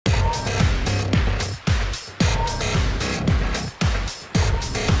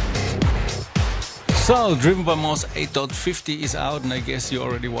So, DrivenByMoss 8.50 is out, and I guess you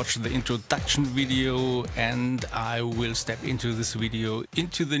already watched the introduction video, and I will step into this video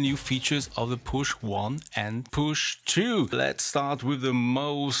into the new features of the Push 1 and Push 2. Let's start with the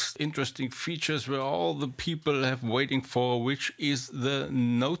most interesting features where all the people have waiting for, which is the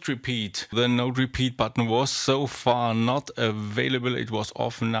note repeat. The note repeat button was so far not available. It was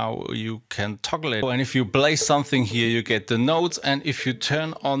off. Now you can toggle it. And if you play something here, you get the notes, and if you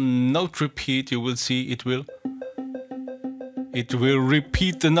turn on note repeat, you will see it will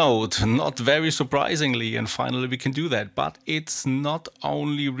repeat the note, not very surprisingly, and finally we can do that. But it's not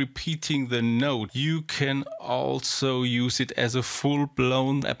only repeating the note, you can also use it as a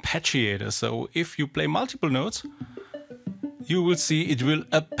full-blown arpeggiator. So if you play multiple notes, you will see it will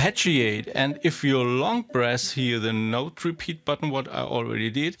arpeggiate, and if you long press here the note repeat button, what I already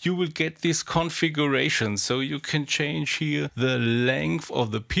did, you will get this configuration. So you can change here the length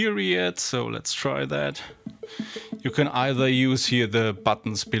of the period. So let's try that. You can either use here the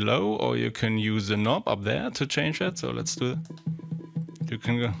buttons below, or you can use the knob up there to change that. So let's do it.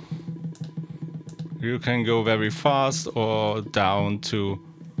 You can go very fast or down to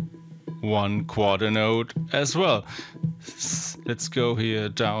 1/4 note as well. Let's go here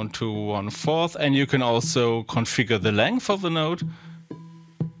down to 1/4, and you can also configure the length of the note.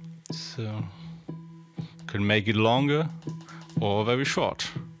 So you can make it longer or very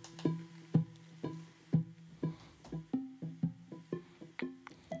short.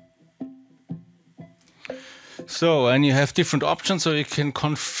 So, and you have different options, so you can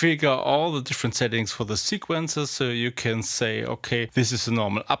configure all the different settings for the sequences. So you can say, okay, this is a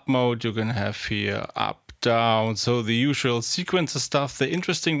normal up mode. You can have here up, down, so the usual sequencer stuff. The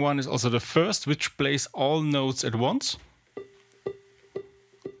interesting one is also the first, which plays all notes at once,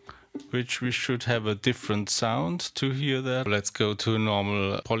 which we should have a different sound to hear that. Let's go to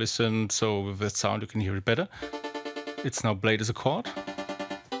normal polysynth, so with that sound you can hear it better. It's now played as a chord.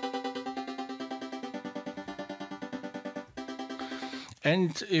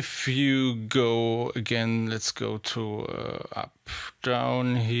 And if you go again, let's go to up,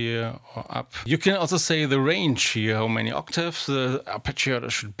 down here, or up. You can also say the range here, how many octaves the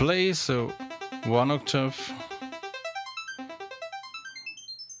arpeggiator should play. So 1 octave.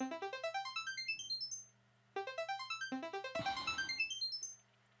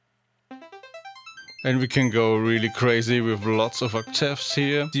 And we can go really crazy with lots of octaves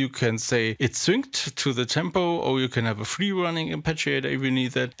here. You can say it's synced to the tempo, or you can have a free running arpeggiator if you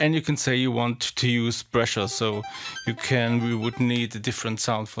need that. And you can say you want to use pressure, so we would need a different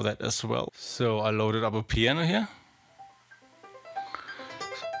sound for that as well. So I loaded up a piano here.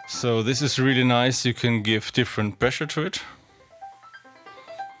 So this is really nice. You can give different pressure to it,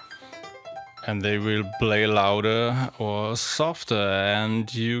 and they will play louder or softer,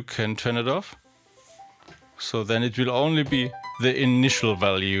 and you can turn it off. So then it will only be the initial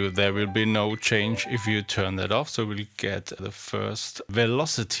value. There will be no change if you turn that off. So we'll get the first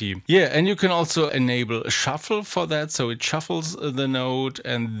velocity. Yeah, and you can also enable shuffle for that. So it shuffles the note,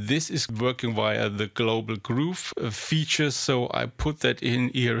 and this is working via the global groove feature. So I put that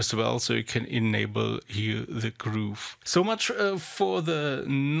in here as well, so you can enable here the groove. So much for the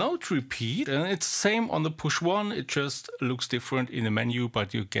note repeat. And it's the same on the Push 1. It just looks different in the menu,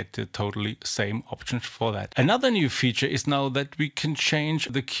 but you get the totally same options for that. Another new feature is now that we can change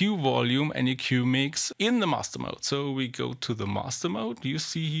the Q volume and the Q mix in the master mode. So we go to the master mode. You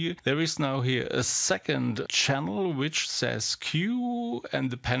see here, there is now here a second channel which says Q,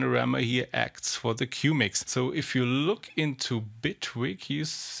 and the panorama here acts for the Q mix. So if you look into Bitwig, you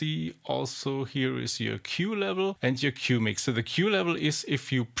see also here is your Q level and your Q mix. So the Q level is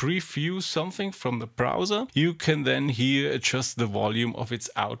if you preview something from the browser, you can then here adjust the volume of its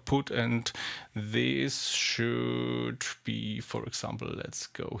output, and this should be, for example, let's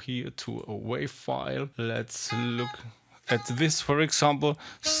go here to a WAV file. Let's look at this, for example.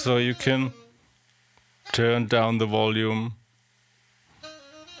 So you can turn down the volume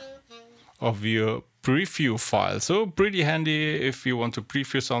of your preview file. So pretty handy if you want to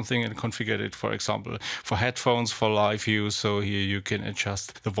preview something and configure it, for example, for headphones for live use. So here you can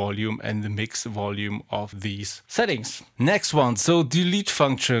adjust the volume and the mix volume of these settings. Next one, so delete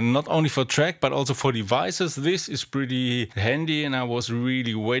function, not only for track but also for devices. This is pretty handy and I was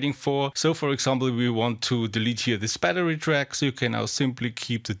really waiting for. So for example, we want to delete here this battery track, so you can now simply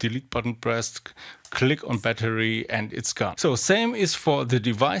keep the delete button pressed, click on battery, and it's gone. So same is for the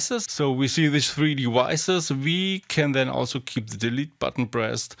devices. So we see these 3 devices. We can then also keep the delete button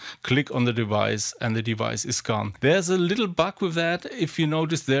pressed, click on the device, and the device is gone. There's a little bug with that. If you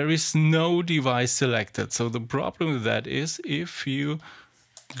notice, there is no device selected. So the problem with that is if you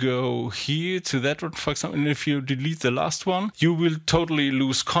go here to that one, for example, and if you delete the last one, you will totally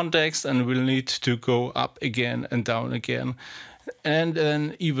lose context and will need to go up again and down again. And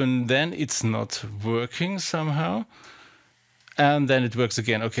then even then it's not working somehow. And then it works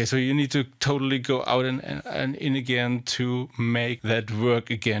again. Okay, so you need to totally go out and in again to make that work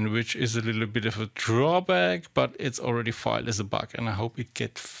again, which is a little bit of a drawback, but it's already filed as a bug and I hope it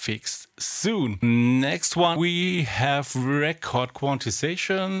gets fixed soon. Next one, we have record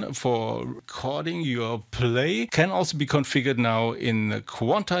quantization for recording your play. Can also be configured now in the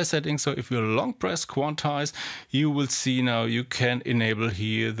quantize settings. So if you long press quantize, you will see now you can enable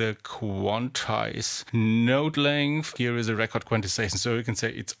here the quantize note length. Here is a record quantization, so you can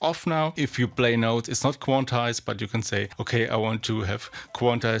say it's off now. If you play notes, it's not quantized, but you can say, okay, I want to have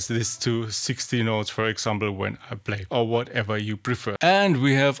quantized this to 60 notes, for example, when I play, or whatever you prefer. And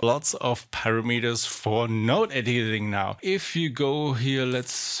we have lots of parameters for note editing now. If you go here,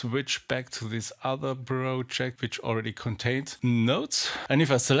 let's switch back to this other project which already contains notes. And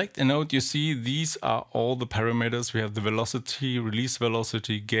if I select a note, you see these are all the parameters. We have the velocity, release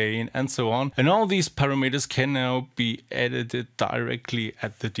velocity, gain, and so on. And all these parameters can now be edited directly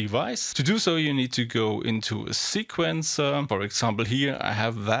at the device. To do so, you need to go into a sequencer. For example, here I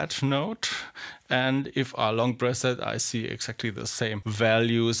have that note. And if I long press it, I see exactly the same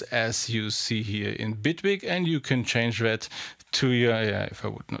values as you see here in Bitwig, and you can change that to your, if I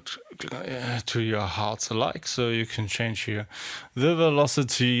would not, to your hearts alike. So you can change here the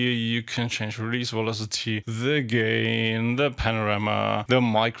velocity, you can change release velocity, the gain, the panorama, the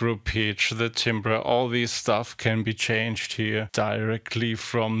micro pitch, the timbre, all these stuff can be changed here directly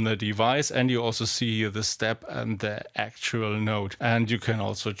from the device. And you also see here the step and the actual note. And you can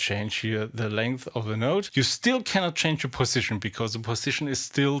also change here the length of the note. You still cannot change the position because the position is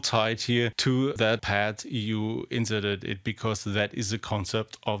still tied here to that pad you inserted it, because that is the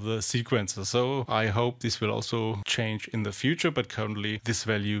concept of the sequencer. So I hope this will also change in the future, but currently this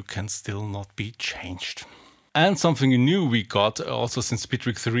value can still not be changed. And something new we got also since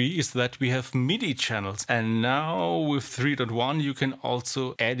Bitwig 3 is that we have MIDI channels. And now with 3.1 you can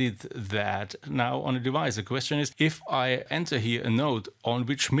also edit that now on a device. The question is, if I enter here a note, on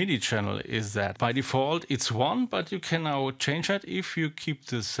which MIDI channel is that? By default it's 1, but you can now change that. If you keep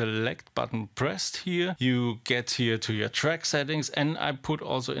the select button pressed here, you get here to your track settings, and I put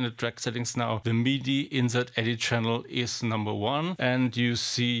also in the track settings now the MIDI insert edit channel is number 1, and you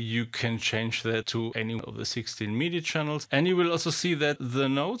see you can change that to any of the 16 MIDI channels. And you will also see that the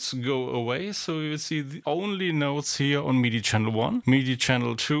notes go away, so you will see the only notes here on MIDI channel 1, MIDI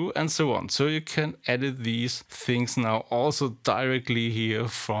channel 2, and so on. So you can edit these things now also directly here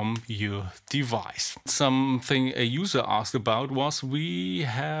from your device. Something a user asked about was we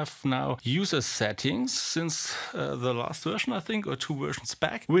have now user settings since the last version, I think, or 2 versions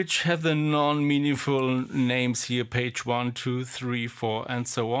back, which have the non-meaningful names here, page 1, 2, 3, 4, and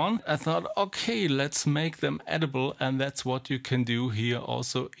so on. I thought, okay, let's make them edible, and that's what you can do here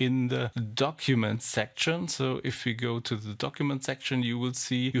also in the document section. So if we go to the document section, you will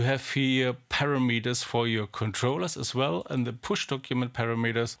see you have here parameters for your controllers as well, and the push document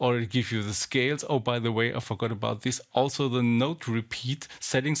parameters already give you the scales. Oh, by the way, I forgot about this. Also, the note repeat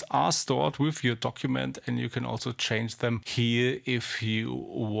settings are stored with your document, and you can also change them here if you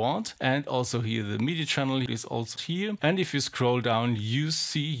want. And also here the MIDI channel is also here. And if you scroll down, you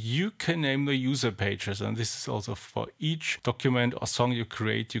see you can name the user pages, and this is also for each document or song you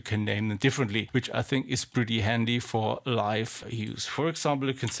create, you can name them differently, which I think is pretty handy for live use. For example,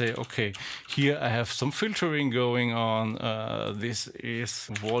 you can say, okay, here I have some filtering going on, this is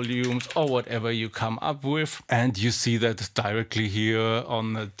volumes or whatever you come up with, and you see that directly here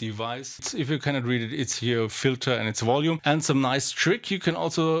on the device. If you cannot read it, it's here filter and it's volume. And some nice trick, you can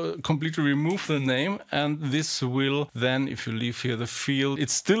also completely remove the name, and this will then, if you leave here the field,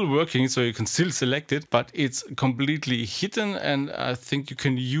 it's still working, so you can still select it, but it's completely hidden, and I think you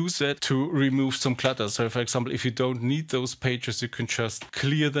can use it to remove some clutter. So for example, if you don't need those pages, you can just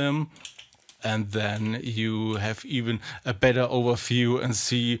clear them, and then you have even a better overview and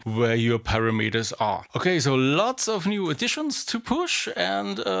see where your parameters are. Okay, so lots of new additions to Push,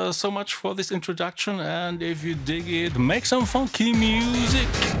 and so much for this introduction. And if you dig it, make some funky music.